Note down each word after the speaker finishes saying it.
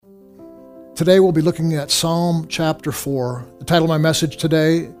Today we'll be looking at Psalm chapter 4. The title of my message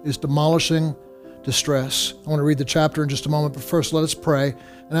today is Demolishing Distress. I want to read the chapter in just a moment, but first let us pray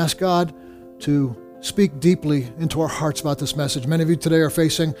and ask God to speak deeply into our hearts about this message. Many of you today are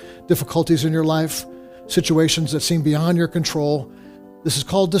facing difficulties in your life, situations that seem beyond your control. This is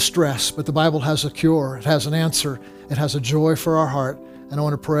called distress, but the Bible has a cure. It has an answer. It has a joy for our heart, and I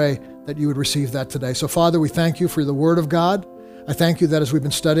want to pray that you would receive that today. So Father, we thank you for the Word of God. I thank you that as we've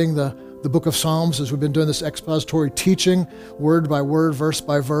been studying the book of Psalms, as we've been doing this expository teaching, word by word, verse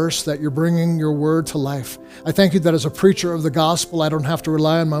by verse, that you're bringing your word to life. I thank you that as a preacher of the gospel, I don't have to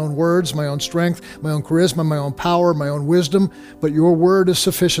rely on my own words, my own strength, my own charisma, my own power, my own wisdom, but your word is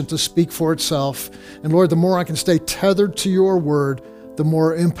sufficient to speak for itself. And Lord, the more I can stay tethered to your word, the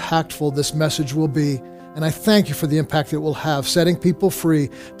more impactful this message will be. And I thank you for the impact it will have, setting people free,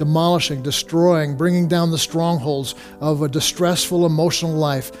 demolishing, destroying, bringing down the strongholds of a distressful emotional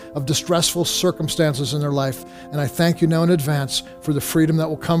life, of distressful circumstances in their life. And I thank you now in advance for the freedom that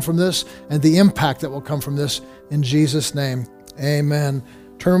will come from this and the impact that will come from this. In Jesus' name, amen.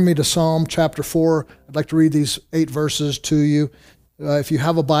 Turn me to Psalm chapter 4. I'd like to read these 8 verses to you. If you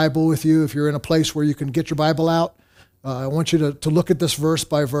have a Bible with you, if you're in a place where you can get your Bible out, I want you to look at this verse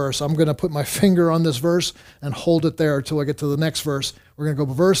by verse. I'm going to put my finger on this verse and hold it there until I get to the next verse. We're going to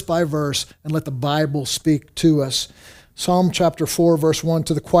go verse by verse and let the Bible speak to us. Psalm chapter 4, verse 1,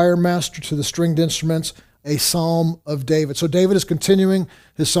 to the choir master, to the stringed instruments, a psalm of David. So David is continuing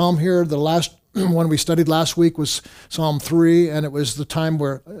his psalm here. The last one we studied last week was Psalm 3, and it was the time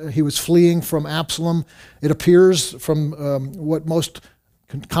where he was fleeing from Absalom. It appears from what most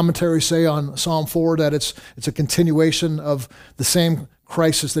commentaries say on Psalm 4 that it's a continuation of the same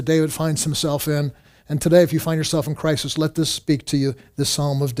crisis that David finds himself in. And today, if you find yourself in crisis, let this speak to you, this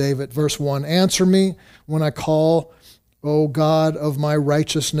Psalm of David. Verse 1, answer me when I call, O God of my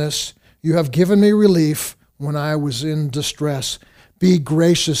righteousness. You have given me relief when I was in distress. Be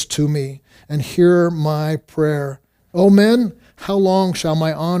gracious to me and hear my prayer. O men, how long shall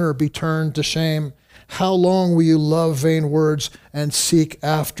my honor be turned to shame? How long will you love vain words and seek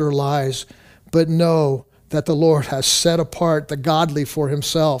after lies? But know that the Lord has set apart the godly for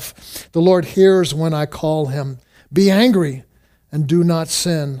himself. The Lord hears when I call him. Be angry and do not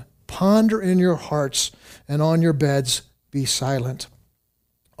sin. Ponder in your hearts, and on your beds be silent.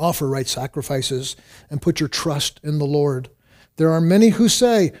 Offer right sacrifices and put your trust in the Lord. There are many who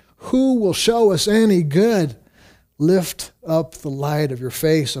say, who will show us any good? Lift up the light of your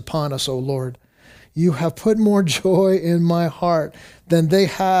face upon us, O Lord. You have put more joy in my heart than they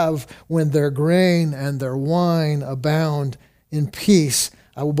have when their grain and their wine abound. In peace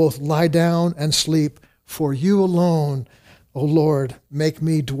I will both lie down and sleep, for you alone, O Lord, make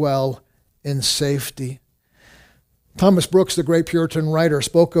me dwell in safety. Thomas Brooks, the great Puritan writer,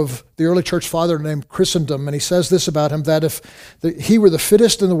 spoke of the early church father named Christendom, and he says this about him, that if he were the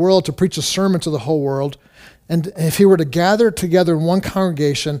fittest in the world to preach a sermon to the whole world, and if he were to gather together in one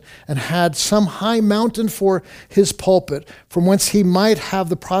congregation and had some high mountain for his pulpit, from whence he might have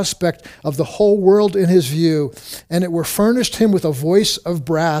the prospect of the whole world in his view, and it were furnished him with a voice of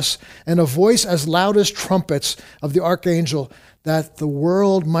brass and a voice as loud as trumpets of the archangel, that the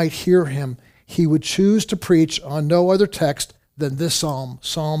world might hear him, he would choose to preach on no other text than this psalm,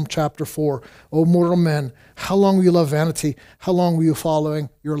 Psalm chapter 4. O mortal men, how long will you love vanity? How long will you following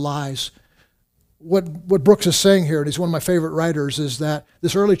your lies? What Brooks is saying here, and he's one of my favorite writers, is that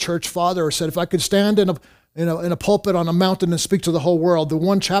this early church father said, if I could stand in a pulpit on a mountain and speak to the whole world, the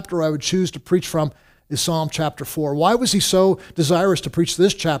one chapter I would choose to preach from is Psalm chapter 4. Why was he so desirous to preach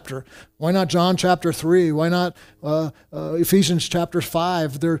this chapter? Why not John chapter 3? Why not Ephesians chapter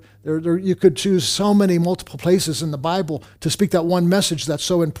 5? You could choose so many multiple places in the Bible to speak that one message that's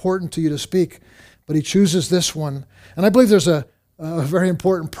so important to you to speak. But he chooses this one. And I believe there's a very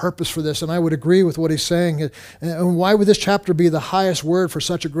important purpose for this, and I would agree with what he's saying. And why would this chapter be the highest word for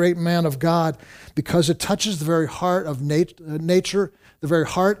such a great man of God? Because it touches the very heart of nature, the very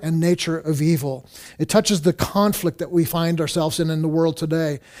heart and nature of evil. It touches the conflict that we find ourselves in the world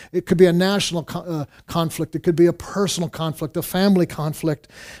today. It could be a national conflict. It could be a personal conflict, a family conflict.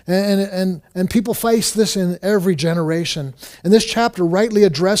 And people face this in every generation. And this chapter rightly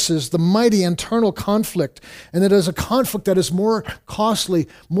addresses the mighty internal conflict. And it is a conflict that is more costly,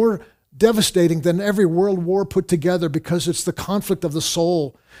 more devastating than every world war put together, because it's the conflict of the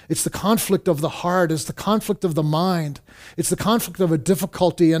soul. It's the conflict of the heart. It's the conflict of the mind. It's the conflict of a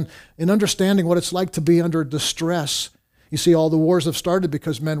difficulty in understanding what it's like to be under distress. You see, all the wars have started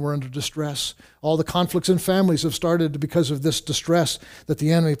because men were under distress. All the conflicts in families have started because of this distress that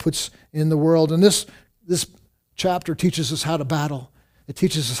the enemy puts in the world. And this chapter teaches us how to battle. It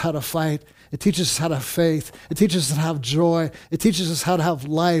teaches us how to fight. It teaches us how to have faith. It teaches us how to have joy. It teaches us how to have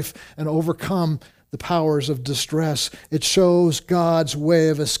life and overcome the powers of distress. It shows God's way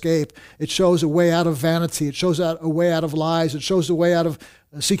of escape. It shows a way out of vanity. It shows a way out of lies. It shows a way out of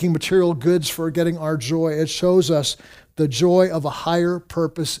seeking material goods for getting our joy. It shows us the joy of a higher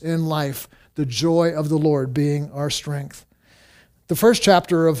purpose in life, the joy of the Lord being our strength. The first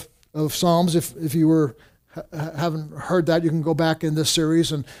chapter of Psalms, if you haven't heard that, you can go back in this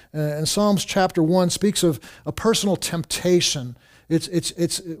series. And Psalms chapter 1 speaks of a personal temptation. It's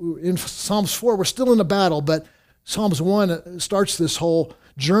in Psalms 4, we're still in the battle, but Psalms 1 starts this whole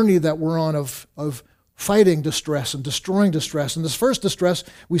journey that we're on of fighting distress and destroying distress. And this first distress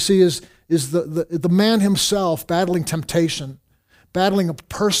we see is the man himself battling temptation, battling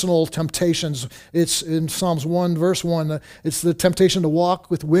personal temptations. It's in Psalms 1, verse 1, it's the temptation to walk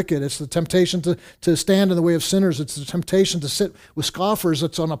with wicked. It's the temptation to stand in the way of sinners. It's the temptation to sit with scoffers.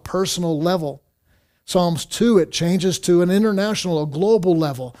 It's on a personal level. Psalms 2, it changes to an international, a global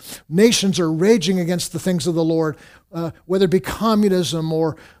level. Nations are raging against the things of the Lord, whether it be communism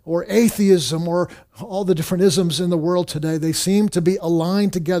or atheism or all the different isms in the world today. They seem to be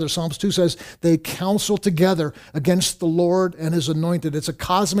aligned together. Psalms 2 says they counsel together against the Lord and his anointed. It's a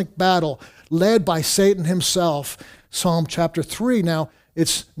cosmic battle led by Satan himself. Psalm chapter 3, now,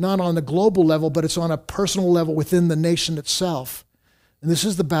 it's not on the global level, but it's on a personal level within the nation itself. And this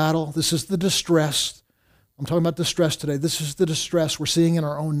is the battle. This is the distress. I'm talking about distress today. This is the distress we're seeing in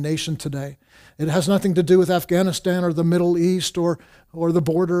our own nation today. It has nothing to do with Afghanistan or the Middle East or the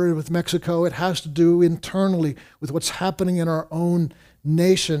border with Mexico. It has to do internally with what's happening in our own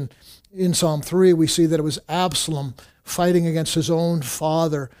nation. In Psalm 3, we see that it was Absalom fighting against his own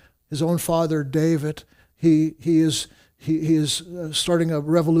father David. He is starting a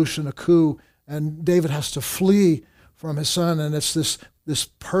revolution, a coup, and David has to flee from his son, and it's this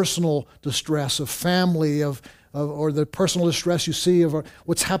personal distress of family, or the personal distress you see of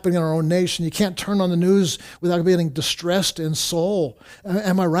what's happening in our own nation. You can't turn on the news without being distressed in soul.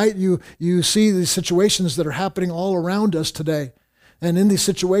 Am I right? You see these situations that are happening all around us today, and in these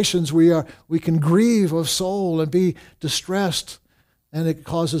situations we can grieve of soul and be distressed, and it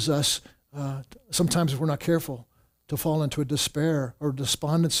causes us sometimes, if we're not careful, to fall into a despair or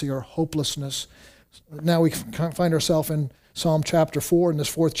despondency or hopelessness. Now we find ourselves in Psalm chapter 4. In this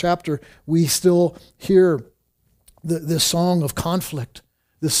fourth chapter, we still hear this song of conflict,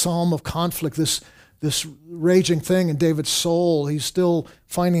 this psalm of conflict, this raging thing in David's soul. He's still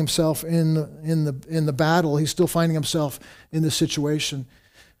finding himself in the battle. He's still finding himself in this situation.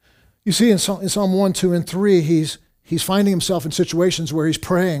 You see, in Psalm 1, 2, and 3, he's finding himself in situations where he's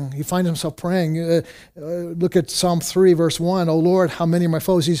praying. He finds himself praying. Look at Psalm 3, verse 1. O Lord, how many are my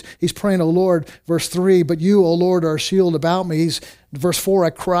foes? He's praying, O Lord. Verse 3, but you, O Lord, are a shield about me. Verse 4,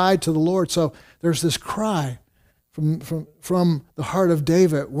 I cried to the Lord. So there's this cry from the heart of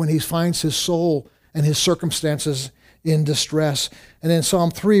David when he finds his soul and his circumstances in distress. And in Psalm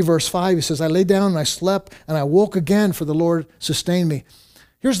 3, verse 5, he says, I lay down and I slept and I woke again, for the Lord sustained me.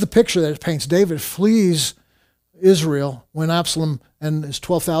 Here's the picture that it paints. David flees Israel when Absalom and his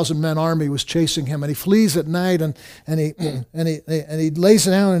 12,000 men army was chasing him, and he flees at night and he lays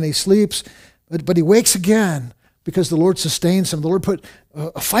down and he sleeps, but he wakes again because the Lord sustains him. The Lord put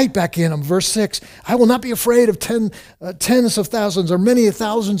a fight back in him. Verse 6, I will not be afraid of tens of thousands or many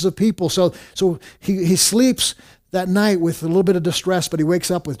thousands of people. So he sleeps that night with a little bit of distress, but he wakes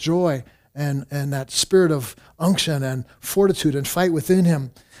up with joy and that spirit of unction and fortitude and fight within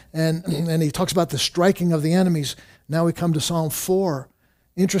him. And he talks about the striking of the enemies. Now we come to Psalm 4.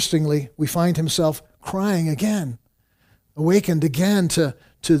 Interestingly, we find himself crying again, awakened again to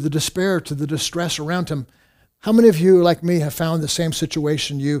the despair, to the distress around him. How many of you, like me, have found the same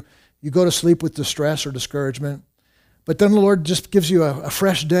situation? You go to sleep with distress or discouragement, but then the Lord just gives you a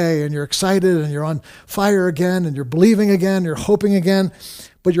fresh day, and you're excited, and you're on fire again, and you're believing again, you're hoping again,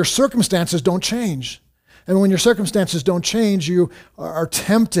 but your circumstances don't change. And when your circumstances don't change, you are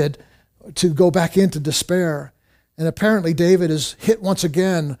tempted to go back into despair. And apparently David is hit once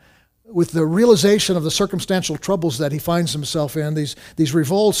again with the realization of the circumstantial troubles that he finds himself in, these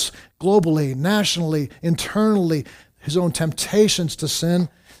revolts globally, nationally, internally, his own temptations to sin,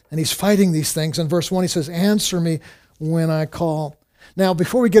 and he's fighting these things. In verse 1, he says, answer me when I call. Now,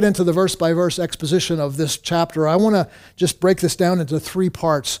 before we get into the verse-by-verse exposition of this chapter, I want to just break this down into three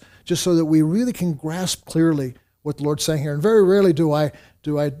parts, just so that we really can grasp clearly what the Lord's saying here. And very rarely do I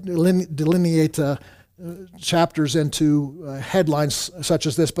delineate chapters into headlines such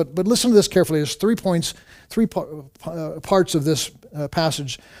as this. But listen to this carefully. There's 3 parts of this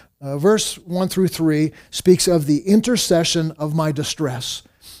passage. Verse 1 through 3 speaks of the intercession of my distress.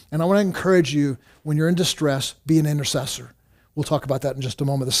 And I want to encourage you, when you're in distress, be an intercessor. We'll talk about that in just a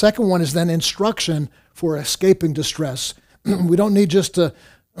moment. The second one is then instruction for escaping distress. We don't need just to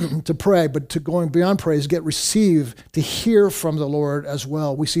pray, but to going beyond praise, to hear from the Lord as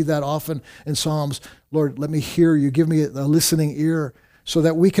well. We see that often in Psalms. Lord, let me hear you. Give me a listening ear so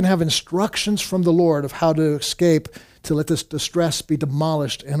that we can have instructions from the Lord of how to escape, to let this distress be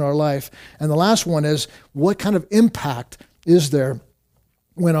demolished in our life. And the last one is, what kind of impact is there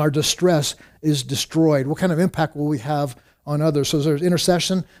when our distress is destroyed? What kind of impact will we have on others? So there's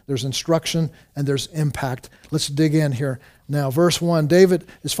intercession, there's instruction, and there's impact. Let's dig in here. Now, verse 1, David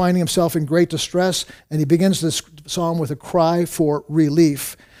is finding himself in great distress, and he begins this psalm with a cry for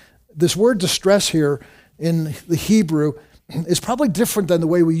relief. This word distress here in the Hebrew is probably different than the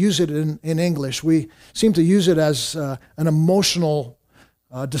way we use it in English. We seem to use it as an emotional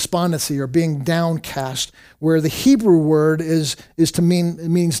despondency or being downcast, where the Hebrew word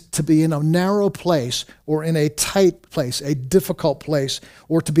means to be in a narrow place or in a tight place, a difficult place,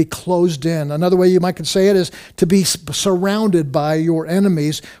 or to be closed in. Another way you might say it is to be surrounded by your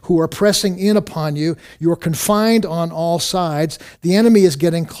enemies who are pressing in upon you. You are confined on all sides. The enemy is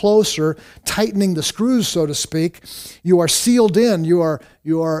getting closer, tightening the screws, so to speak. You are sealed in. You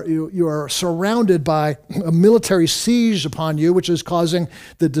are surrounded by a military siege upon you, which is causing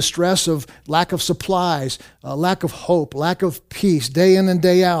the distress of lack of supplies, lack of hope, lack of peace. Day in and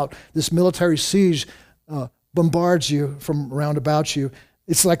day out, this military siege bombards you from round about you.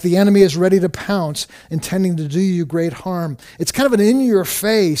 It's like the enemy is ready to pounce, intending to do you great harm. It's kind of an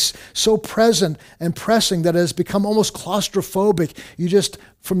in-your-face, so present and pressing that it has become almost claustrophobic. You just,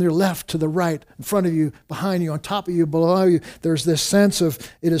 from your left to the right, in front of you, behind you, on top of you, below you, there's this sense of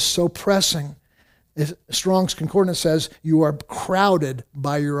it is so pressing. Strong's Concordance says you are crowded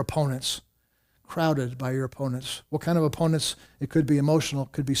by your opponents. Crowded by your opponents. What kind of opponents? It could be emotional,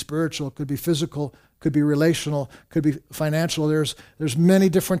 could be spiritual, could be physical, could be relational, could be financial. There's many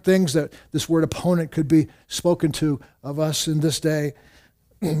different things that this word opponent could be spoken to of us in this day.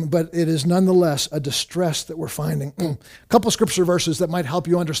 But it is nonetheless a distress that we're finding. A couple scripture verses that might help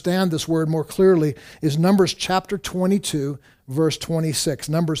you understand this word more clearly is Numbers chapter 22, verse 26.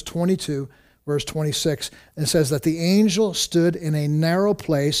 Numbers 22, verse 26. And it says that the angel stood in a narrow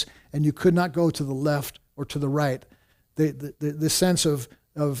place and you could not go to the left or to the right. The sense of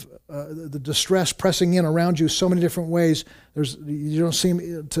the distress pressing in around you so many different ways. You don't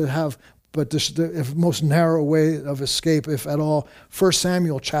seem to have but the most narrow way of escape, if at all. 1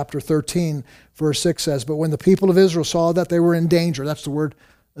 Samuel chapter 13, verse 6 says, but when the people of Israel saw that they were in danger, that's the word,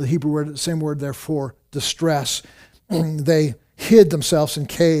 the Hebrew word, the same word there for distress, they hid themselves in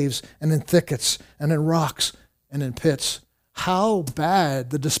caves and in thickets and in rocks and in pits. How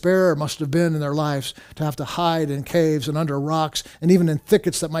bad the despair must have been in their lives to have to hide in caves and under rocks and even in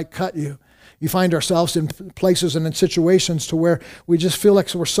thickets that might cut you. You find ourselves in places and in situations to where we just feel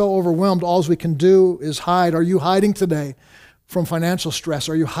like we're so overwhelmed, all we can do is hide. Are you hiding today from financial stress?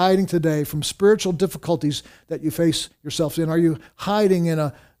 Are you hiding today from spiritual difficulties that you face yourself in? Are you hiding in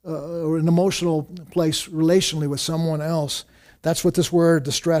an emotional place relationally with someone else? That's what this word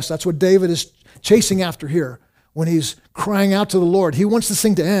distress, that's what David is chasing after here when he's crying out to the Lord. He wants this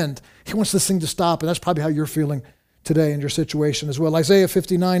thing to end. He wants this thing to stop, and that's probably how you're feeling today in your situation as well. Isaiah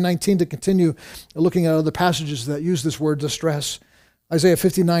 59:19, to continue looking at other passages that use this word distress. Isaiah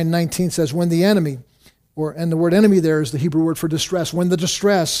 59:19 says, when the enemy, and the word enemy there is the Hebrew word for distress, when the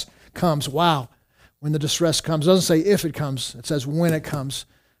distress comes, wow, when the distress comes, it doesn't say if it comes, it says when it comes.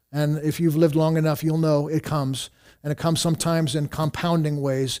 And if you've lived long enough, you'll know it comes. And it comes sometimes in compounding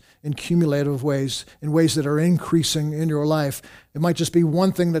ways, in cumulative ways, in ways that are increasing in your life. It might just be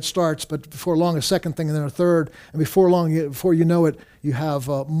one thing that starts, but before long, a second thing, and then a third. And before long, before you know it, you have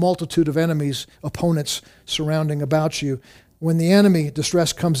a multitude of enemies, opponents surrounding about you. When the enemy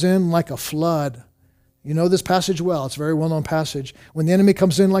distress comes in like a flood, you know this passage well. It's a very well-known passage. When the enemy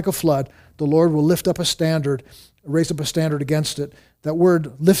comes in like a flood, the Lord will lift up a standard, raise up a standard against it. That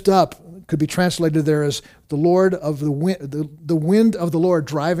word lift up could be translated there as the Lord of the wind of the Lord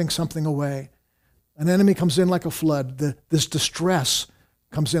driving something away. An enemy comes in like a flood. This distress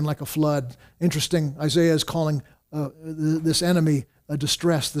comes in like a flood. Interesting, Isaiah is calling this enemy a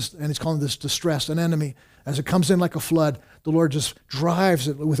distress, and he's calling this distress an enemy. As it comes in like a flood, the Lord just drives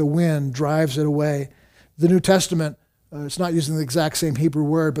it with a wind, drives it away. The New Testament, it's not using the exact same Hebrew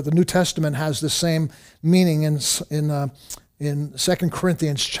word, but the New Testament has the same meaning in 2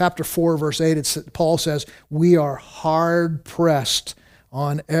 Corinthians chapter 4, verse 8, Paul says, we are hard pressed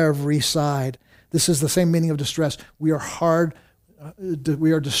on every side. This is the same meaning of distress. We are hard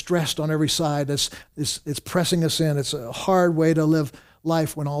we are distressed on every side. It's pressing us in. It's a hard way to live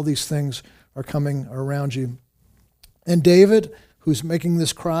life when all these things are coming around you. And David, who's making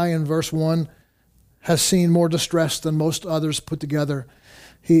this cry in verse 1, has seen more distress than most others put together.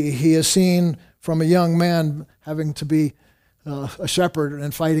 He has seen from a young man having to be a shepherd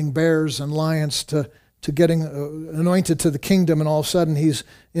and fighting bears and lions to getting anointed to the kingdom, and all of a sudden he's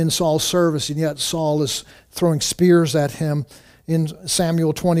in Saul's service, and yet Saul is throwing spears at him. In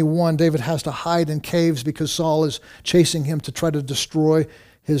Samuel 21, David has to hide in caves because Saul is chasing him to try to destroy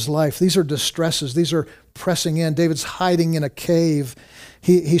his life. These are distresses. These are pressing in. David's hiding in a cave.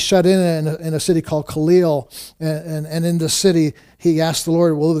 He's shut in a city called Khalil, and in the city he asked the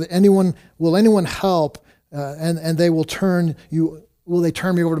Lord, will anyone help? And they will turn you. Will they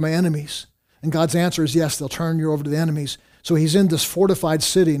turn me over to my enemies? And God's answer is yes, they'll turn you over to the enemies. So he's in this fortified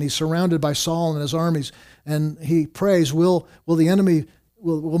city, and he's surrounded by Saul and his armies. And he prays, will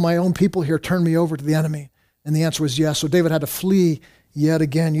my own people here turn me over to the enemy? And the answer was yes. So David had to flee yet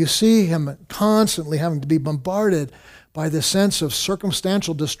again. You see him constantly having to be bombarded by this sense of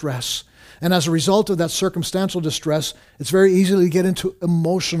circumstantial distress. And as a result of that circumstantial distress, it's very easy to get into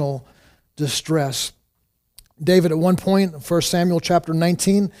emotional distress. David, at one point, 1 Samuel chapter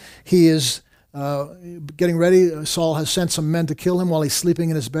 19, he is getting ready. Saul has sent some men to kill him while he's sleeping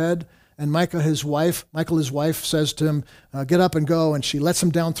in his bed. And Michal, his wife, says to him, get up and go. And she lets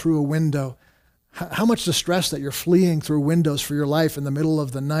him down through a window. How much distress that you're fleeing through windows for your life in the middle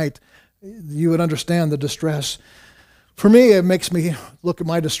of the night. You would understand the distress. For me, it makes me look at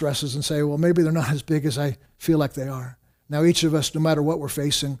my distresses and say, well, maybe they're not as big as I feel like they are. Now, each of us, no matter what we're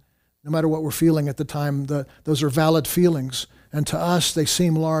facing, no matter what we're feeling at the time, those are valid feelings. And to us, they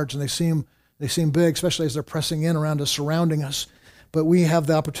seem large and they seem big, especially as they're pressing in around us, surrounding us. But we have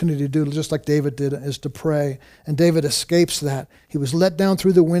the opportunity to do just like David did, is to pray. And David escapes that. He was let down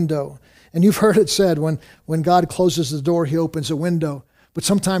through the window. And you've heard it said, when God closes the door, he opens a window. But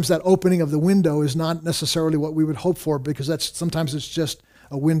sometimes that opening of the window is not necessarily what we would hope for, because sometimes it's just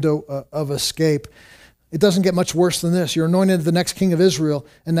a window of escape. It doesn't get much worse than this. You're anointed the next king of Israel,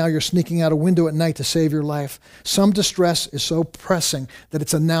 and now you're sneaking out a window at night to save your life. Some distress is so pressing that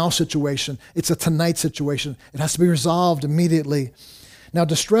it's a now situation. It's a tonight situation. It has to be resolved immediately. Now,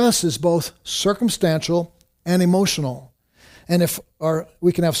 distress is both circumstantial and emotional. And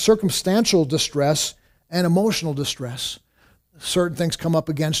we can have circumstantial distress and emotional distress. Certain things come up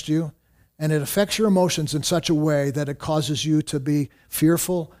against you, and it affects your emotions in such a way that it causes you to be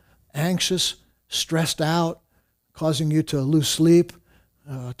fearful, anxious, stressed out, causing you to lose sleep,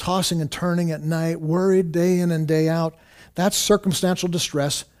 tossing and turning at night, worried day in and day out. That's circumstantial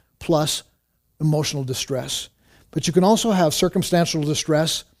distress plus emotional distress. But you can also have circumstantial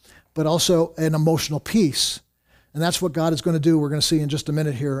distress, but also an emotional peace. And that's what God is going to do. We're going to see in just a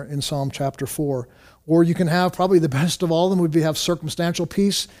minute here in Psalm chapter 4. Or you can have, probably the best of all of them would be have circumstantial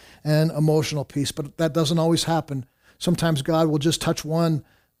peace and emotional peace. But that doesn't always happen. Sometimes God will just touch one,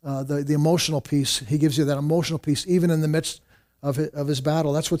 the emotional peace. He gives you that emotional peace even in the midst of his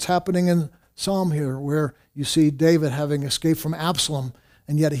battle. That's what's happening in Psalm here, where you see David having escaped from Absalom,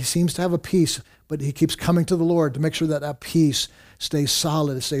 and yet he seems to have a peace, but he keeps coming to the Lord to make sure that peace stays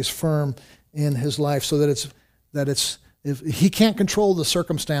solid, it stays firm in his life, so that if he can't control the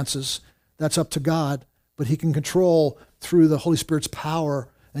circumstances, that's up to God, but he can control through the Holy Spirit's power,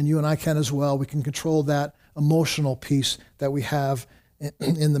 and you and I can as well. We can control that emotional peace that we have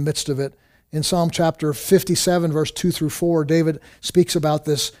in the midst of it. In Psalm chapter 57, verse 2 through 4, David speaks about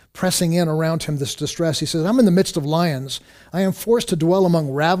this pressing in around him, this distress. He says, I'm in the midst of lions. I am forced to dwell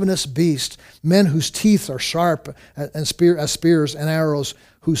among ravenous beasts, men whose teeth are sharp as spears and arrows,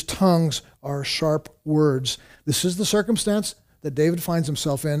 whose tongues are sharp words. This is the circumstance that David finds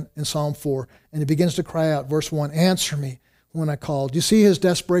himself in Psalm 4. And he begins to cry out, verse 1, answer me when I call. Do you see his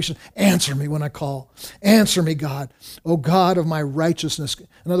desperation? Answer me when I call. Answer me, God, O God of my righteousness.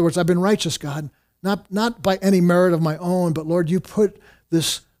 In other words, I've been righteous, God, not by any merit of my own, but Lord, you put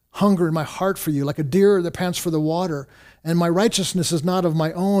this hunger in my heart for you, like a deer that pants for the water. And my righteousness is not of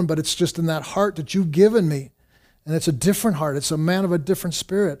my own, but it's just in that heart that you've given me. And it's a different heart. It's a man of a different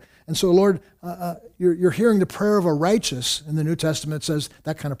spirit. And so, Lord, you're hearing the prayer of a righteous. In the New Testament, it says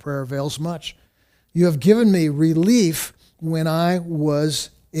that kind of prayer avails much. You have given me relief when I was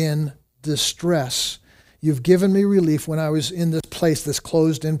in distress. You've given me relief when I was in this place, this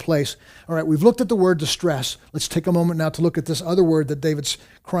closed-in place. All right, we've looked at the word distress. Let's take a moment now to look at this other word that David's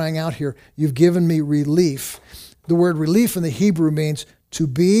crying out here. You've given me relief. The word relief in the Hebrew means to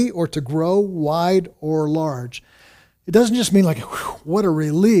be or to grow wide or large. It doesn't just mean like, what a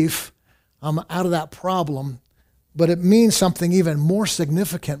relief, I'm out of that problem. but it means something even more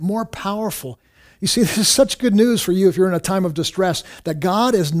significant, more powerful. You see, this is such good news for you if you're in a time of distress, that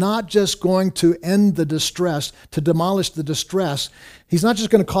God is not just going to end the distress, to demolish the distress. He's not just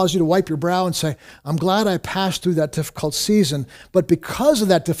going to cause you to wipe your brow and say, I'm glad I passed through that difficult season. But because of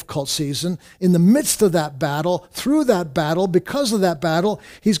that difficult season, in the midst of that battle, through that battle, because of that battle,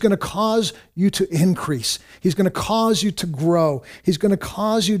 he's going to cause you to increase. He's going to cause you to grow. He's going to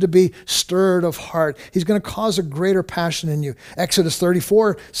cause you to be stirred of heart. He's going to cause a greater passion in you. Exodus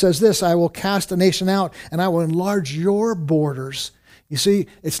 34 says this, I will cast a nation out, and I will enlarge your borders. You see,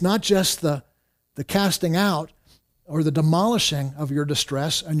 it's not just the casting out or the demolishing of your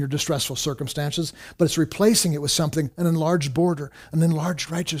distress and your distressful circumstances, but it's replacing it with something, an enlarged border, an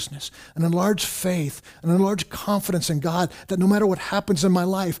enlarged righteousness, an enlarged faith, an enlarged confidence in God, that no matter what happens in my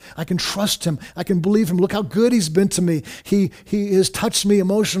life, I can trust him, I can believe him. Look how good he's been to me. He has touched me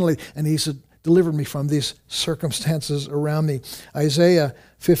emotionally, and he's delivered me from these circumstances around me. Isaiah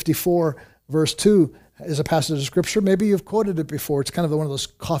 54 Verse 2 is a passage of Scripture. Maybe you've quoted it before. It's kind of one of those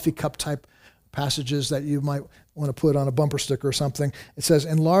coffee cup type passages that you might want to put on a bumper sticker or something. It says,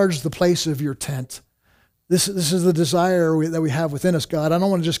 enlarge the place of your tent. This is the desire that we have within us, God. I don't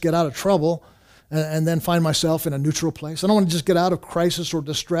want to just get out of trouble and then find myself in a neutral place. I don't want to just get out of crisis or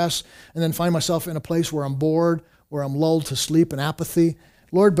distress and then find myself in a place where I'm bored, where I'm lulled to sleep and apathy.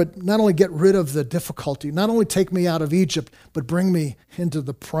 Lord, but not only get rid of the difficulty, not only take me out of Egypt, but bring me into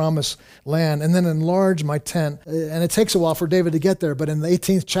the promised land and then enlarge my tent. And it takes a while for David to get there, but in the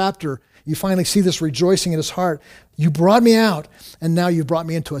 18th chapter, you finally see this rejoicing in his heart. You brought me out, and now you've brought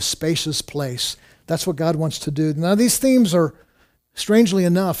me into a spacious place. That's what God wants to do. Now, these themes are, strangely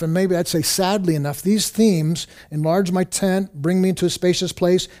enough, and maybe I'd say sadly enough, these themes, enlarge my tent, bring me into a spacious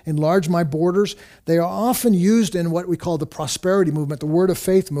place, enlarge my borders, they are often used in what we call the prosperity movement, the word of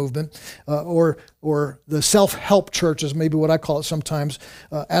faith movement, or the self-help church is maybe what I call it sometimes,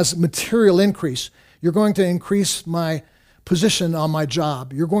 as material increase. You're going to increase my position on my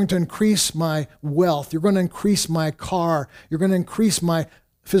job. You're going to increase my wealth. You're going to increase my car. You're going to increase my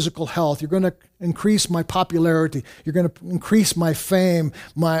physical health. You're going to increase my popularity. You're going to increase my fame,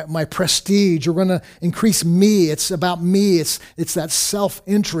 my prestige. You're going to increase me. It's about me. It's that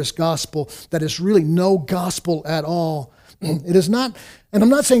self-interest gospel that is really no gospel at all. It is not, and I'm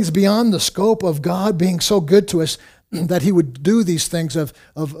not saying it's beyond the scope of God being so good to us that he would do these things of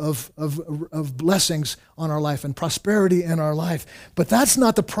blessings on our life and prosperity in our life. But that's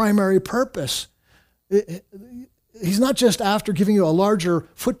not the primary purpose. He's not just after giving you a larger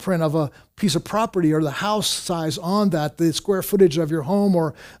footprint of a piece of property or the house size on that, the square footage of your home,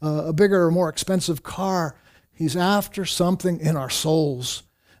 or a bigger or more expensive car. He's after something in our souls.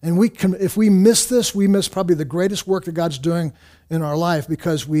 And if we miss this, we miss probably the greatest work that God's doing in our life,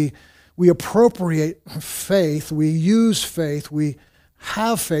 because we appropriate faith, we use faith, we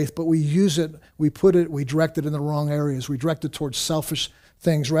have faith, but we use it, we direct it in the wrong areas. We direct it towards selfish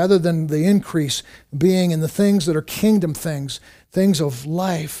things rather than the increase being in the things that are kingdom things of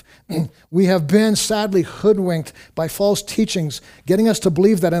life. We have been sadly hoodwinked by false teachings, getting us to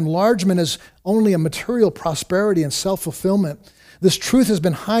believe that enlargement is only a material prosperity and self-fulfillment. This truth has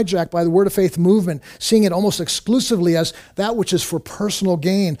been hijacked by the Word of Faith movement, seeing it almost exclusively as that which is for personal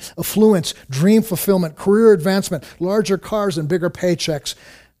gain, affluence, dream fulfillment, career advancement, larger cars and bigger paychecks.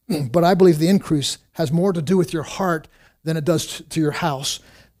 But I believe the increase has more to do with your heart than it does to your house.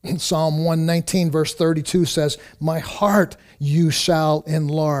 Psalm 119 verse 32 says, my heart you shall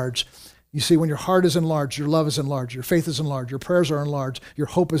enlarge. You see, when your heart is enlarged, your love is enlarged, your faith is enlarged, your prayers are enlarged, your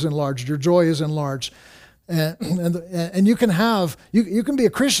hope is enlarged, your joy is enlarged. And you can be a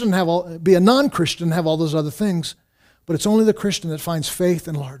Christian, be a non-Christian, have all those other things, but it's only the Christian that finds faith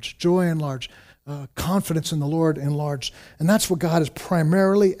enlarged, joy enlarged, confidence in the Lord enlarged. And that's what God is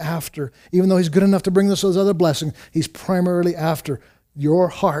primarily after. Even though he's good enough to bring us those other blessings, he's primarily after your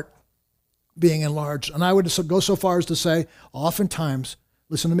heart being enlarged. And I would go so far as to say, oftentimes,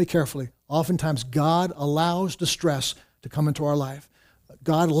 listen to me carefully, oftentimes God allows distress to come into our life.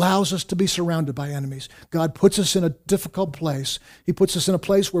 God allows us to be surrounded by enemies. God puts us in a difficult place. He puts us in a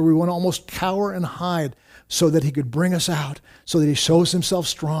place where we want to almost cower and hide so that he could bring us out, so that he shows himself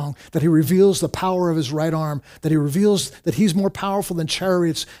strong, that he reveals the power of his right arm, that he reveals that he's more powerful than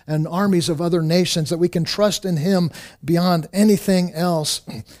chariots and armies of other nations, that we can trust in him beyond anything else.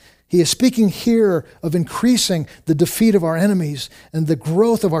 He is speaking here of increasing the defeat of our enemies and the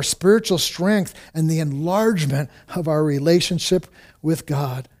growth of our spiritual strength and the enlargement of our relationship with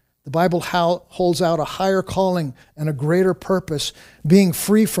God. The Bible holds out a higher calling and a greater purpose, being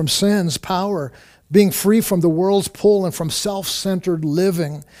free from sin's power, being free from the world's pull and from self-centered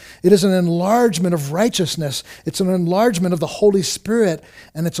living. It is an enlargement of righteousness. It's an enlargement of the Holy Spirit,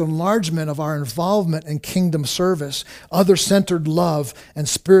 and it's an enlargement of our involvement in kingdom service, other-centered love, and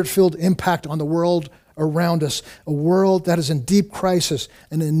spirit-filled impact on the world around us, a world that is in deep crisis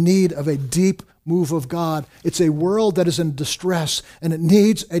and in need of a deep move of God. It's a world that is in distress, and it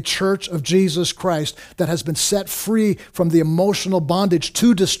needs a church of Jesus Christ that has been set free from the emotional bondage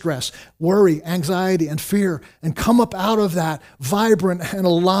to distress, worry, anxiety, and fear, and come up out of that vibrant and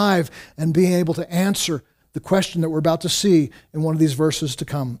alive and being able to answer the question that we're about to see in one of these verses to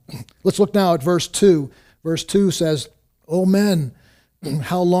come. Let's look now at verse 2. Verse 2 says, "O men,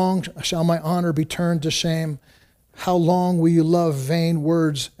 how long shall my honor be turned to shame? How long will you love vain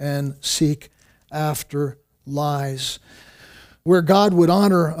words and seek after lies?" Where God would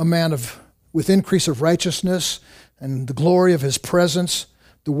honor a man with increase of righteousness and the glory of his presence,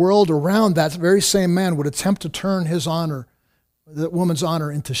 the world around that very same man would attempt to turn his honor, that woman's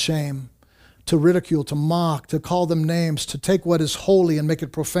honor, into shame, to ridicule, to mock, to call them names, to take what is holy and make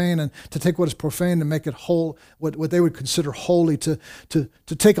it profane, and to take what is profane and make it whole, what they would consider holy, to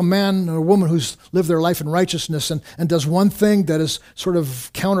take a man or a woman who's lived their life in righteousness and does one thing that is sort of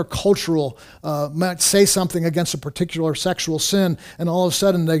countercultural, might say something against a particular sexual sin, and all of a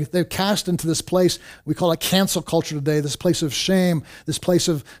sudden they're cast into this place, we call it cancel culture today, this place of shame, this place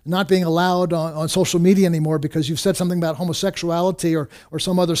of not being allowed on social media anymore because you've said something about homosexuality or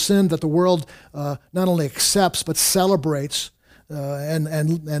some other sin that the world not only accepts but celebrates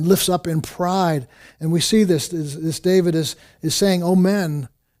and lifts up in pride. And we see this David is saying, "O men."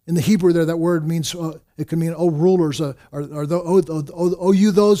 In the Hebrew there, that word means, it can mean, "O rulers," "O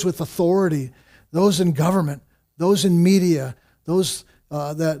you those with authority," those in government, those in media, those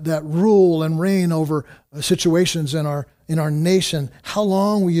that rule and reign over situations in our nation. How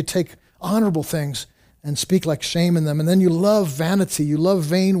long will you take honorable things and speak like shame in them? And then you love vanity, you love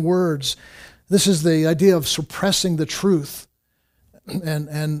vain words. This is the idea of suppressing the truth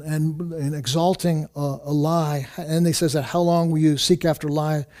and exalting a lie. And he says that, how long will you seek after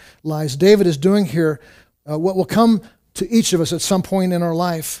lies? David is doing here what will come to each of us at some point in our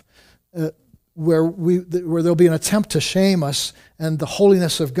life, where there'll be an attempt to shame us and the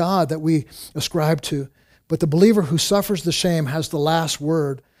holiness of God that we ascribe to. But the believer who suffers the shame has the last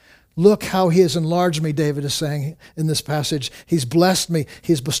word. Look how he has enlarged me, David is saying in this passage. He's blessed me.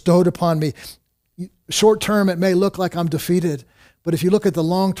 He's bestowed upon me. Short term, it may look like I'm defeated, but if you look at the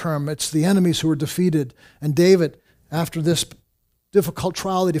long term, it's the enemies who are defeated. And David, after this difficult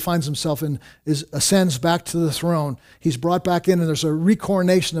trial that he finds himself in, ascends back to the throne. He's brought back in, and there's a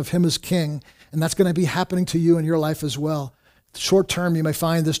recoronation of him as king, and that's going to be happening to you in your life as well. Short term, you may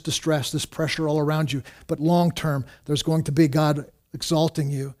find this distress, this pressure all around you, but long term, there's going to be God exalting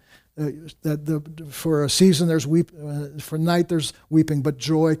you. For a season there's for night there's weeping, but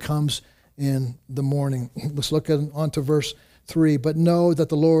joy comes in the morning. Let's look on to verse 3. But know that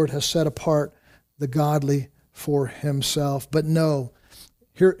the Lord has set apart the godly for himself. But know,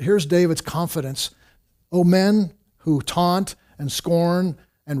 here's David's confidence. O men who taunt and scorn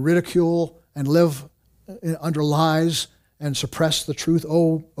and ridicule and live under lies and suppress the truth,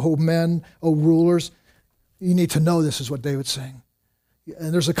 O men, O rulers, you need to know this is what David's saying.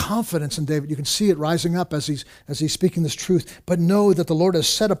 And there's a confidence in David. You can see it rising up as he's speaking this truth. But know that the Lord has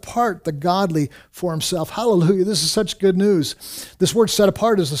set apart the godly for himself. Hallelujah. This is such good news. This word set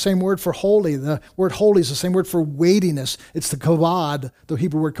apart is the same word for holy. The word holy is the same word for weightiness. It's the kavod, the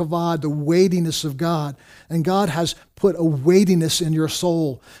Hebrew word kavod, the weightiness of God. And God has put a weightiness in your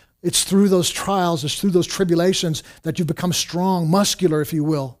soul. It's through those trials, it's through those tribulations that you become strong, muscular, if you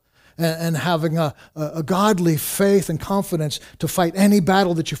will. And having a godly faith and confidence to fight any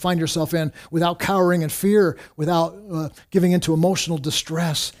battle that you find yourself in without cowering in fear, without giving into emotional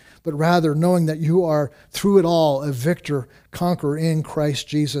distress, but rather knowing that you are, through it all, a victor, conqueror in Christ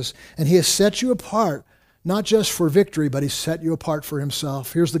Jesus. And he has set you apart, not just for victory, but he's set you apart for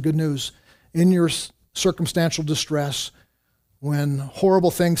himself. Here's the good news. In your circumstantial distress, when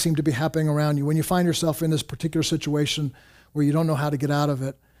horrible things seem to be happening around you, when you find yourself in this particular situation where you don't know how to get out of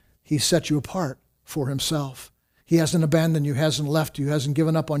it, he set you apart for himself. He hasn't abandoned you, hasn't left you, hasn't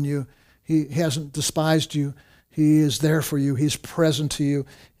given up on you. He hasn't despised you. He is there for you. He's present to you.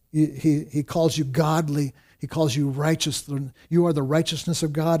 He calls you godly. He calls you righteous. You are the righteousness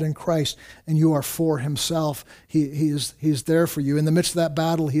of God in Christ, and you are for himself. He's there for you. In the midst of that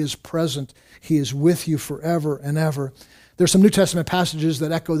battle, he is present. He is with you forever and ever. There's some New Testament passages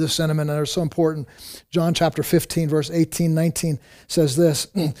that echo this sentiment and are so important. John chapter 15, verse 18, 19 says this,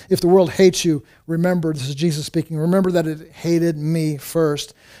 if the world hates you, remember, this is Jesus speaking, remember that it hated me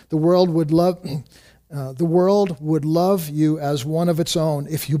first. The world would love you as one of its own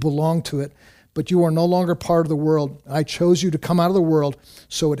if you belong to it, but you are no longer part of the world. I chose you to come out of the world,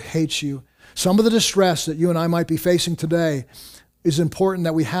 so it hates you. Some of the distress that you and I might be facing today is important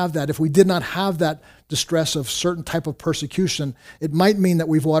that we have that. If we did not have that distress of certain type of persecution, it might mean that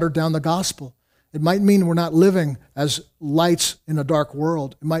we've watered down the gospel. It might mean we're not living as lights in a dark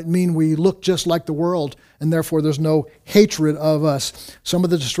world. It might mean we look just like the world, and therefore there's no hatred of us. Some of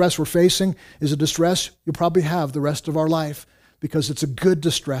the distress we're facing is a distress you'll probably have the rest of our life, because it's a good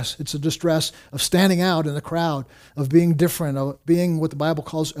distress. It's a distress of standing out in the crowd, of being different, of being what the Bible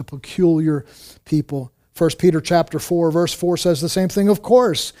calls a peculiar people. 1 Peter chapter 4, verse 4 says the same thing, of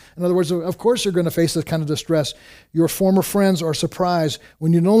course. In other words, of course you're going to face this kind of distress. Your former friends are surprised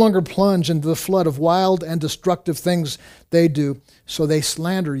when you no longer plunge into the flood of wild and destructive things they do, so they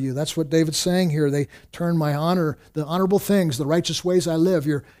slander you. That's what David's saying here. They turn my honor, the honorable things, the righteous ways I live,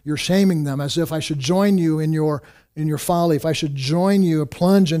 you're shaming them as if I should join you in your folly, if I should join you,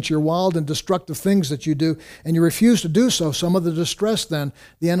 plunge into your wild and destructive things that you do, and you refuse to do so. Some of the distress then,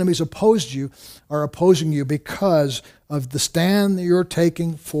 the enemies are opposing you because of the stand that you're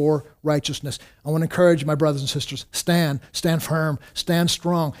taking for righteousness. I want to encourage my brothers and sisters, stand firm, stand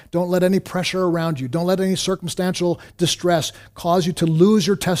strong. Don't let any pressure around you. Don't let any circumstantial distress cause you to lose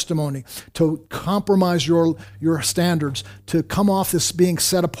your testimony, to compromise your standards, to come off this being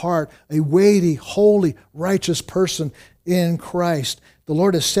set apart, a weighty, holy, righteous person in Christ. The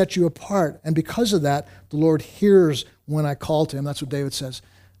Lord has set you apart, and because of that, the Lord hears when I call to him. That's what David says.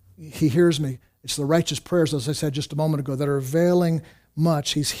 He hears me. It's the righteous prayers, as I said just a moment ago, that are availing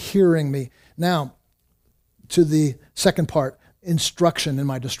much. He's hearing me. Now, to the second part, instruction in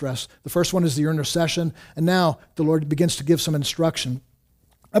my distress. The first one is your intercession, and now the Lord begins to give some instruction.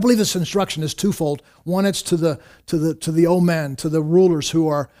 I believe this instruction is twofold. One, it's to the old men, to the rulers who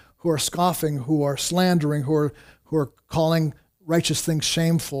are scoffing, who are slandering, who are calling righteous things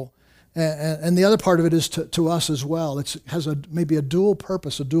shameful. And the other part of it is to us as well. It has maybe a dual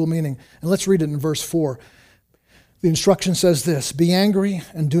purpose, a dual meaning. And let's read it in verse 4. The instruction says this, be angry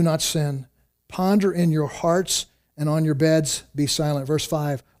and do not sin. Ponder in your hearts and on your beds be silent. Verse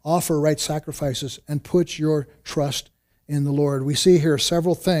 5, offer right sacrifices and put your trust in the Lord. We see here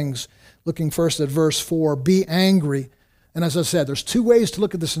several things. Looking first at verse 4, be angry. And as I said, there's two ways to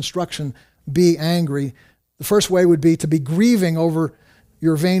look at this instruction, be angry. The first way would be to be grieving over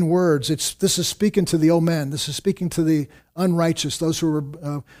your vain words. This is speaking to the old men. This is speaking to the unrighteous, those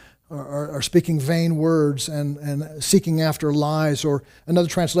who are speaking vain words and seeking after lies. Or another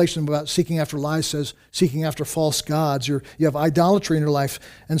translation about seeking after lies says seeking after false gods. You have idolatry in your life.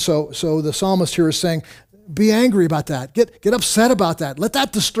 And so the psalmist here is saying, be angry about that. Get upset about that. Let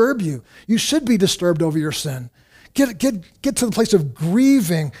that disturb you. You should be disturbed over your sin. Get to the place of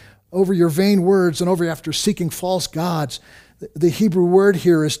grieving over your vain words and over after seeking false gods. The Hebrew word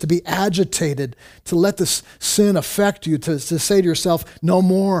here is to be agitated, to let this sin affect you, to say to yourself, no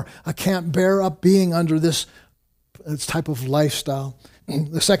more, I can't bear up being under this type of lifestyle.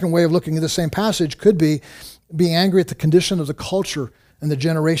 The second way of looking at the same passage could be being angry at the condition of the culture and the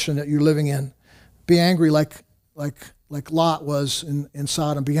generation that you're living in. Be angry like Lot was in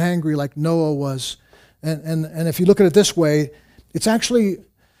Sodom. Be angry like Noah was. And if you look at it this way, it's actually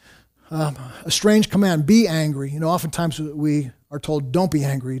a strange command. Be angry. Oftentimes we are told, "Don't be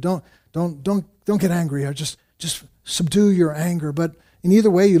angry. Don't get angry. Or just subdue your anger." But in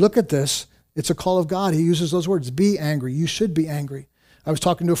either way you look at this, it's a call of God. He uses those words. Be angry. You should be angry. I was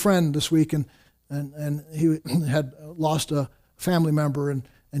talking to a friend this week, and he had lost a family member, and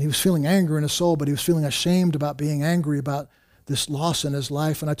he was feeling anger in his soul, but he was feeling ashamed about being angry about this loss in his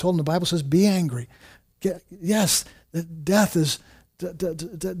life. And I told him the Bible says, "Be angry." Yes, death is.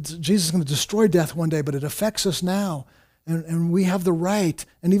 Jesus is going to destroy death one day, but it affects us now. And we have the right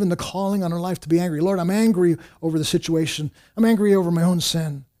and even the calling on our life to be angry. Lord, I'm angry over the situation. I'm angry over my own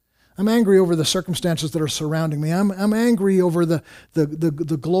sin. I'm angry over the circumstances that are surrounding me. I'm angry over the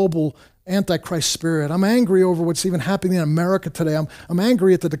global Antichrist spirit. I'm angry over what's even happening in America today. I'm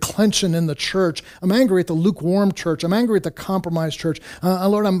angry at the declension in the church. I'm angry at the lukewarm church. I'm angry at the compromised church.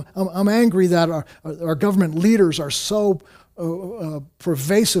 Lord, I'm angry that our government leaders are so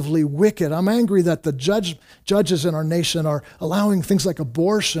pervasively wicked. I'm angry that the judges in our nation are allowing things like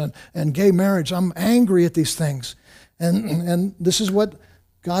abortion and gay marriage. I'm angry at these things. And this is what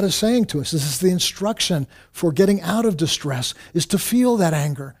God is saying to us. This is the instruction for getting out of distress, is to feel that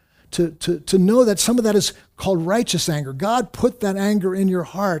anger, to know that some of that is called righteous anger. God put that anger in your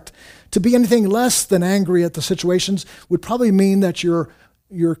heart. To be anything less than angry at the situations would probably mean that you're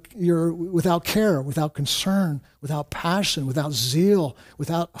without care, without concern, without passion, without zeal,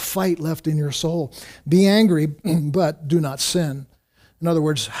 without a fight left in your soul. Be angry, but do not sin. In other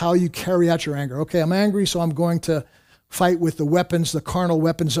words, how you carry out your anger. Okay, I'm angry, so I'm going to fight with the weapons, the carnal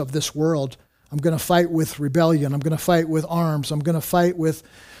weapons of this world. I'm going to fight with rebellion. I'm going to fight with arms. I'm going to fight with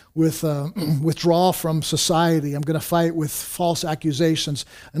withdrawal from society. I'm going to fight with false accusations.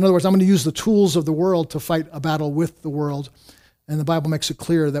 In other words, I'm going to use the tools of the world to fight a battle with the world. And the Bible makes it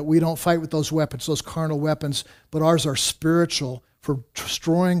clear that we don't fight with those weapons, those carnal weapons, but ours are spiritual for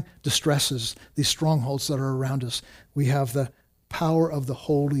destroying distresses, these strongholds that are around us. We have the power of the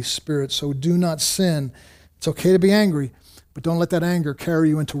Holy Spirit. So do not sin. It's okay to be angry, but don't let that anger carry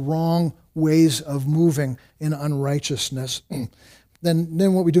you into wrong ways of moving in unrighteousness.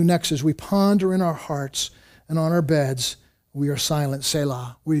 Then what we do next is we ponder in our hearts, and on our beds we are silent,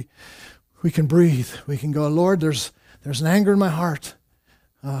 Selah. We can breathe. We can go, Lord, there's an anger in my heart,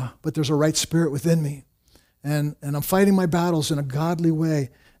 but there's a right spirit within me. And I'm fighting my battles in a godly way.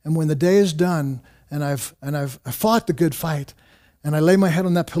 And when the day is done and I've fought the good fight, and I lay my head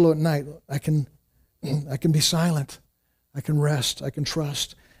on that pillow at night, I can be silent. I can rest. I can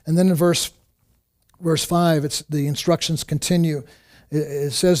trust. And then in verse 5, the instructions continue.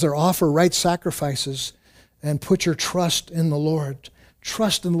 It says there, offer right sacrifices and put your trust in the Lord.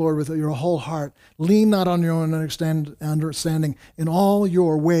 Trust in the Lord with your whole heart. Lean not on your own understanding. In all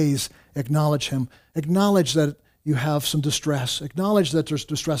your ways, acknowledge him. Acknowledge that you have some distress. Acknowledge that there's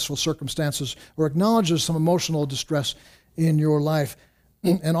distressful circumstances, or acknowledge there's some emotional distress in your life,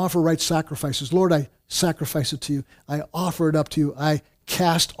 and offer right sacrifices. Lord, I sacrifice it to you. I offer it up to you. I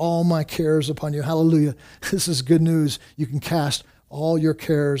cast all my cares upon you. Hallelujah. This is good news. You can cast all your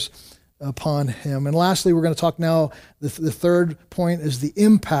cares upon him. And lastly, we're going to talk now, the third point is the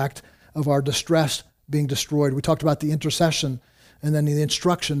impact of our distress being destroyed. We talked about the intercession and then the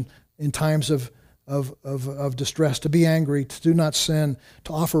instruction in times of distress, to be angry, to do not sin,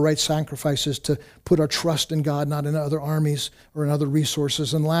 to offer right sacrifices, to put our trust in God, not in other armies or in other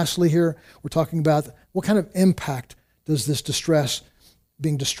resources. And lastly here, we're talking about what kind of impact does this distress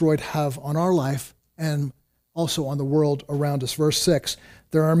being destroyed have on our life and also on the world around us. Verse 6,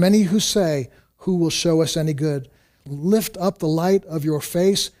 there are many who say, who will show us any good? Lift up the light of your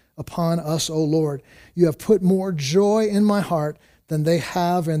face upon us, O Lord. You have put more joy in my heart than they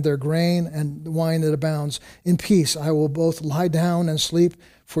have in their grain and wine that abounds. In peace I will both lie down and sleep,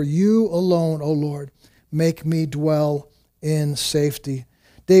 for you alone, O Lord, make me dwell in safety.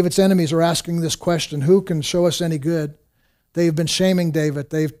 David's enemies are asking this question, who can show us any good? They've been shaming David.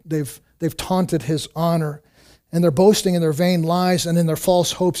 They've taunted his honor. And they're boasting in their vain lies and in their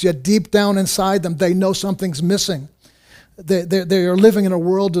false hopes, yet deep down inside them, they know something's missing. They are living in a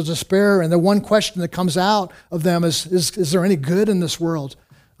world of despair, and the one question that comes out of them is there any good in this world?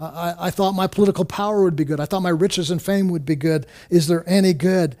 I thought my political power would be good. I thought my riches and fame would be good. Is there any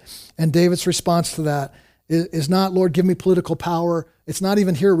good? And David's response to that is not, Lord, give me political power. It's not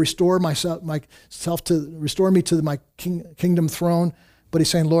even here, restore myself to restore me to my kingdom throne. But he's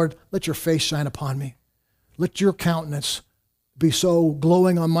saying, Lord, let your face shine upon me. Let your countenance be so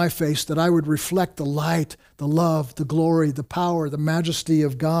glowing on my face that I would reflect the light, the love, the glory, the power, the majesty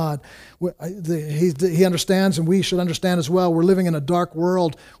of God. He understands, and we should understand as well, we're living in a dark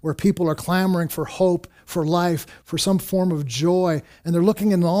world where people are clamoring for hope, for life, for some form of joy, and they're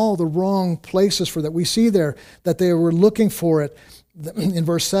looking in all the wrong places for that. We see there that they were looking for it in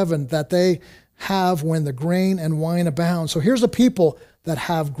verse 7, that they have when the grain and wine abound. So here's a people that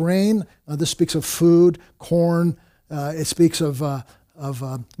have grain. This speaks of food, corn. It speaks of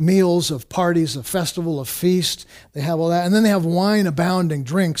meals, of parties, of festival, of feast. They have all that. And then they have wine abounding,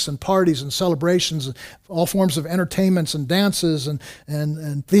 drinks and parties and celebrations, and all forms of entertainments and dances and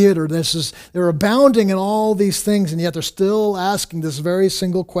theater. They're abounding in all these things, and yet they're still asking this very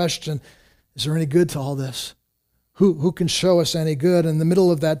single question, is there any good to all this? Who can show us any good? In the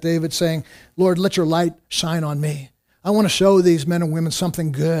middle of that, David saying, Lord, let your light shine on me. I want to show these men and women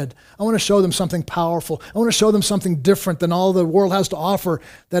something good. I want to show them something powerful. I want to show them something different than all the world has to offer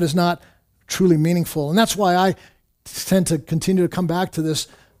that is not truly meaningful. And that's why I tend to continue to come back to this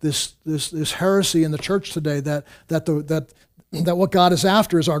heresy in the church today that what God is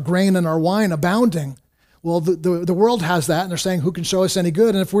after is our grain and our wine abounding. Well, the world has that, and they're saying, who can show us any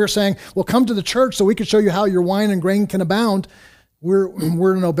good? And if we're saying, well, come to the church so we can show you how your wine and grain can abound,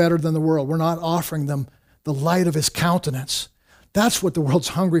 we're no better than the world. We're not offering them the light of his countenance, That's what the world's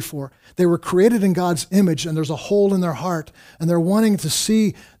hungry for. They were created in God's image, and there's a hole in their heart, and they're wanting to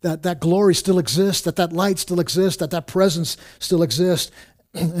see that that glory still exists, that light still exists, that presence still exists.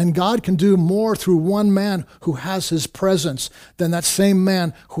 And God can do more through one man who has his presence than that same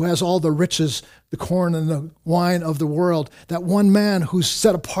man who has all the riches, the corn and the wine of the world. That one man who's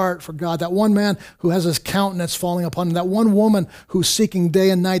set apart for God. That one man who has his countenance falling upon him. That one woman who's seeking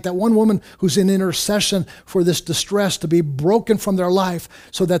day and night. That one woman who's in intercession for this distress to be broken from their life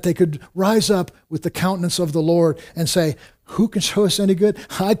so that they could rise up with the countenance of the Lord and say, who can show us any good?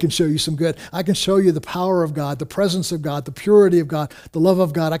 I can show you some good. I can show you the power of God, the presence of God, the purity of God, the love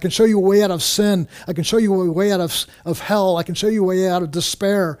of God. I can show you a way out of sin. I can show you a way out of hell. I can show you a way out of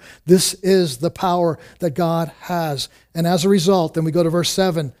despair. This is the power that God has. And as a result, then we go to verse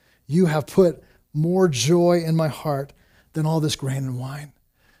 7, you have put more joy in my heart than all this grain and wine.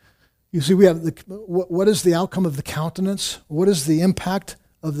 You see, we have what is the outcome of the countenance? What is the impact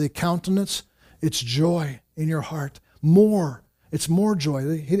of the countenance? It's joy in your heart. More. It's more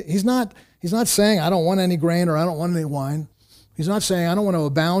joy. He's not saying, I don't want any grain or I don't want any wine. He's not saying, I don't want to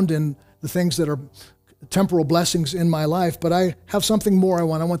abound in the things that are temporal blessings in my life, but I have something more I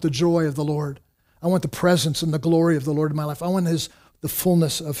want. I want the joy of the Lord. I want the presence and the glory of the Lord in my life. I want the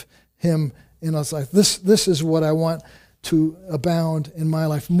fullness of Him in us life. This is what I want to abound in my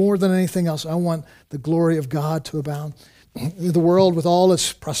life. More than anything else, I want the glory of God to abound. The world, with all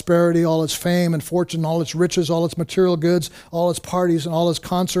its prosperity, all its fame and fortune, all its riches, all its material goods, all its parties and all its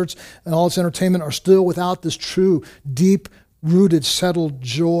concerts and all its entertainment are still without this true, deep-rooted, settled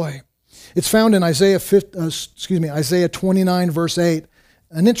joy. It's found in Isaiah 29, verse 8.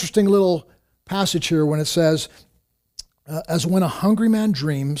 An interesting little passage here when it says, as when a hungry man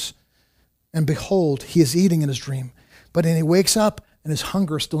dreams, and behold, he is eating in his dream, but then he wakes up and his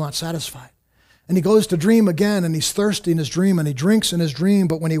hunger is still not satisfied. And he goes to dream again, and he's thirsty in his dream, and he drinks in his dream,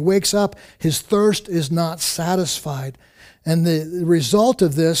 but when he wakes up, his thirst is not satisfied. And the result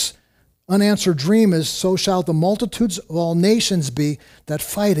of this unanswered dream is, so shall the multitudes of all nations be that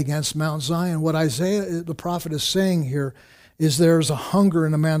fight against Mount Zion. What Isaiah, the prophet, is saying here is there's a hunger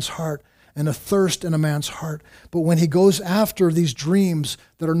in a man's heart and a thirst in a man's heart. But when he goes after these dreams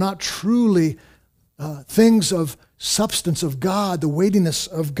that are not truly things of substance of God, the weightiness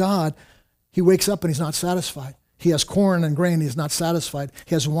of God, he wakes up and he's not satisfied. He has corn and grain, he's not satisfied.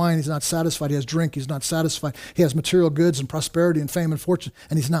 He has wine, he's not satisfied. He has drink, he's not satisfied. He has material goods and prosperity and fame and fortune,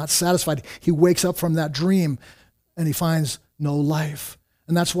 and he's not satisfied. He wakes up from that dream and he finds no life.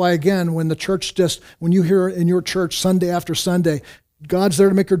 And that's why, again, when you hear in your church Sunday after Sunday, God's there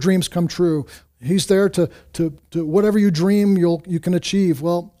to make your dreams come true. He's there to whatever you dream, you can achieve.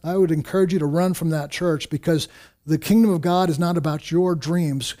 Well, I would encourage you to run from that church, because the kingdom of God is not about your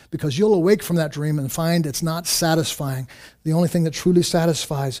dreams, because you'll awake from that dream and find it's not satisfying. The only thing that truly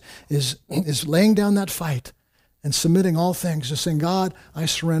satisfies is laying down that fight and submitting all things, just saying, God, I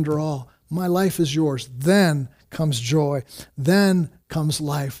surrender all. My life is yours. Then comes joy. Then comes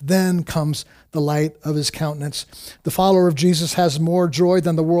life. Then comes the light of His countenance. The follower of Jesus has more joy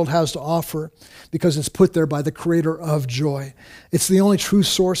than the world has to offer, because it's put there by the creator of joy. It's the only true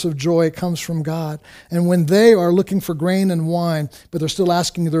source of joy. It comes from God. And when they are looking for grain and wine, but they're still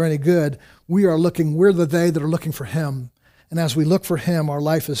asking if they're any good, we're the they that are looking for Him. And as we look for Him, our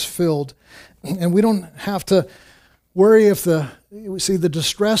life is filled. And we don't have to worry if the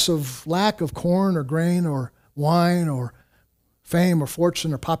distress of lack of corn or grain or wine or fame or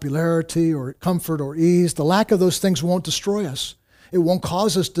fortune or popularity or comfort or ease. The lack of those things won't destroy us. It won't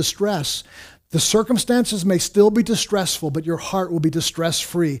cause us distress. The circumstances may still be distressful, but your heart will be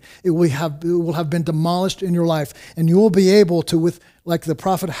distress-free. It will have been demolished in your life, and you will be able to, like the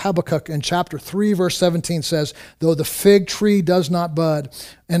prophet Habakkuk in chapter 3, verse 17 says, though the fig tree does not bud,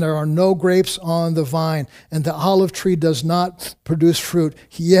 and there are no grapes on the vine, and the olive tree does not produce fruit,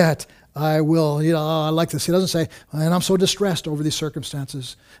 yet I will, I like this. He doesn't say, and I'm so distressed over these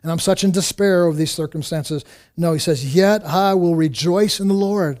circumstances, and I'm such in despair over these circumstances. No, he says, yet I will rejoice in the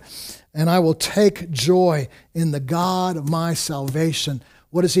Lord, and I will take joy in the God of my salvation.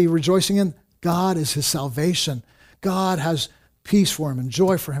 What is he rejoicing in? God is his salvation. God has peace for him and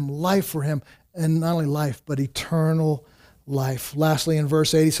joy for him, life for him, and not only life, but eternal life. Lastly, in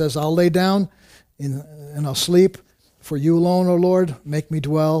verse 8, he says, I'll lay down and I'll sleep, for you alone, O Lord, make me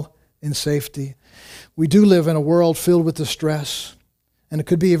dwell in safety. We do live in a world filled with distress, and it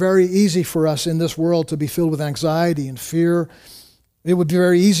could be very easy for us in this world to be filled with anxiety and fear. It would be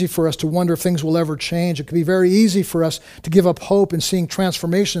very easy for us to wonder if things will ever change. It could be very easy for us to give up hope in seeing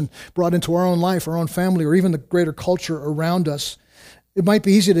transformation brought into our own life, our own family, or even the greater culture around us. It might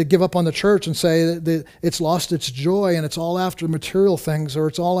be easy to give up on the church and say that it's lost its joy and it's all after material things, or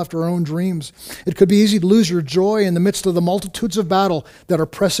it's all after our own dreams. It could be easy to lose your joy in the midst of the multitudes of battle that are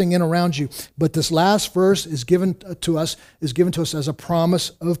pressing in around you. But this last verse is given to us as a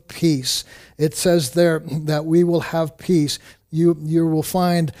promise of peace. It says there that we will have peace. You will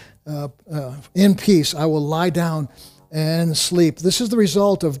find in peace I will lie down and sleep. This is the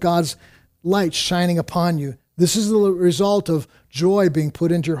result of God's light shining upon you. This is the result of joy being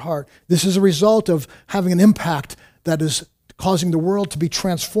put into your heart. This is a result of having an impact that is causing the world to be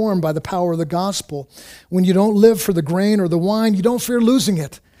transformed by the power of the gospel. When you don't live for the grain or the wine, you don't fear losing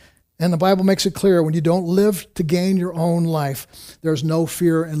it. And the Bible makes it clear, when you don't live to gain your own life, there's no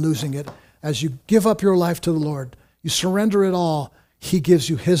fear in losing it. As you give up your life to the Lord, you surrender it all, He gives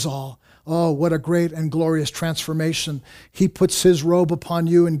you His all. Oh, what a great and glorious transformation. He puts His robe upon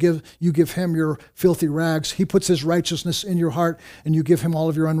you and you give Him your filthy rags. He puts His righteousness in your heart and you give Him all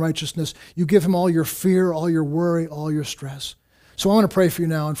of your unrighteousness. You give Him all your fear, all your worry, all your stress. So I want to pray for you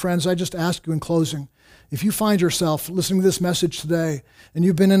now. And friends, I just ask you in closing, if you find yourself listening to this message today and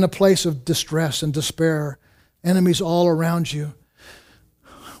you've been in a place of distress and despair, enemies all around you,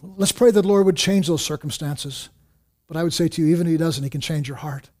 let's pray that the Lord would change those circumstances. But I would say to you, even if He doesn't, He can change your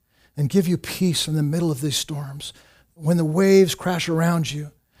heart and give you peace in the middle of these storms. When the waves crash around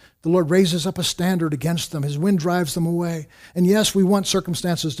you, the Lord raises up a standard against them. His wind drives them away. And yes, we want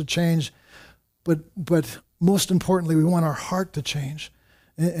circumstances to change, but most importantly, we want our heart to change.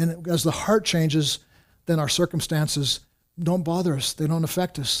 And as the heart changes, then our circumstances don't bother us. They don't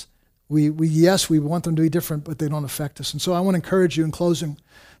affect us. We want them to be different, but they don't affect us. And so I want to encourage you in closing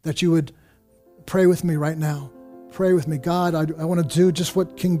that you would pray with me right now. Pray with me. God, I want to do just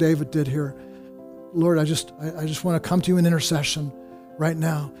what King David did here. Lord, I just want to come to you in intercession right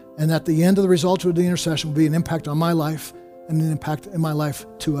now. And at the end of the result of the intercession will be an impact on my life and an impact in my life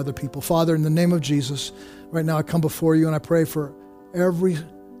to other people. Father, in the name of Jesus, right now I come before you and I pray for every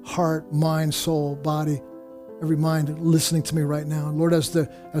heart, mind, soul, body, every mind listening to me right now. And Lord,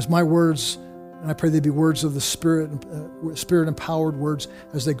 as my words, and I pray they be words of the Spirit-empowered words,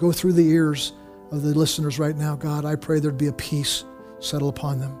 as they go through the ears of the listeners right now, God, I pray there'd be a peace settle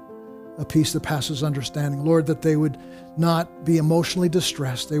upon them, a peace that passes understanding. Lord, that they would not be emotionally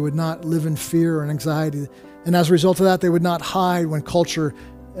distressed. They would not live in fear and anxiety. And as a result of that, they would not hide when culture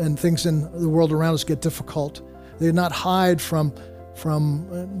and things in the world around us get difficult. They would not hide from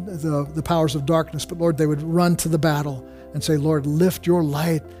the powers of darkness, but Lord, they would run to the battle and say, Lord, lift your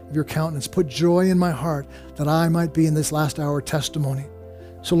light of your countenance, put joy in my heart that I might be in this last hour testimony.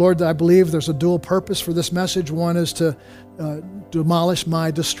 So Lord, I believe there's a dual purpose for this message. One is to demolish my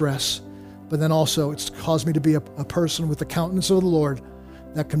distress, but then also it's caused me to be a person with the countenance of the Lord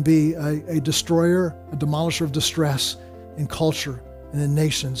that can be a destroyer, a demolisher of distress in culture and in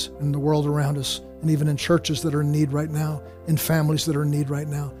nations and in the world around us, and even in churches that are in need right now, in families that are in need right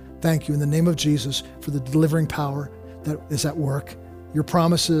now. Thank you in the name of Jesus for the delivering power that is at work. Your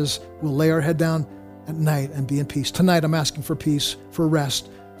promises will lay our head down at night and be in peace. Tonight I'm asking for peace, for rest,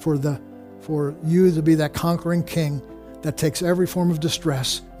 for you to be that conquering King that takes every form of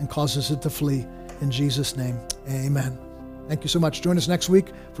distress and causes it to flee. In Jesus' name, amen. Thank you so much. Join us next week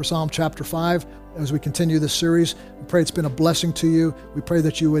for Psalm chapter 5 as we continue this series. We pray it's been a blessing to you. We pray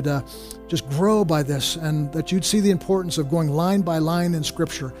that you would just grow by this and that you'd see the importance of going line by line in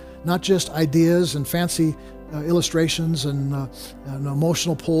Scripture, not just ideas and fancy illustrations and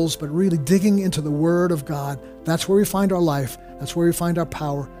emotional pulls, but really digging into the Word of God. That's where we find our life. That's where we find our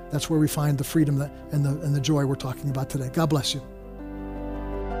power. That's where we find the freedom and the joy we're talking about today. God bless you.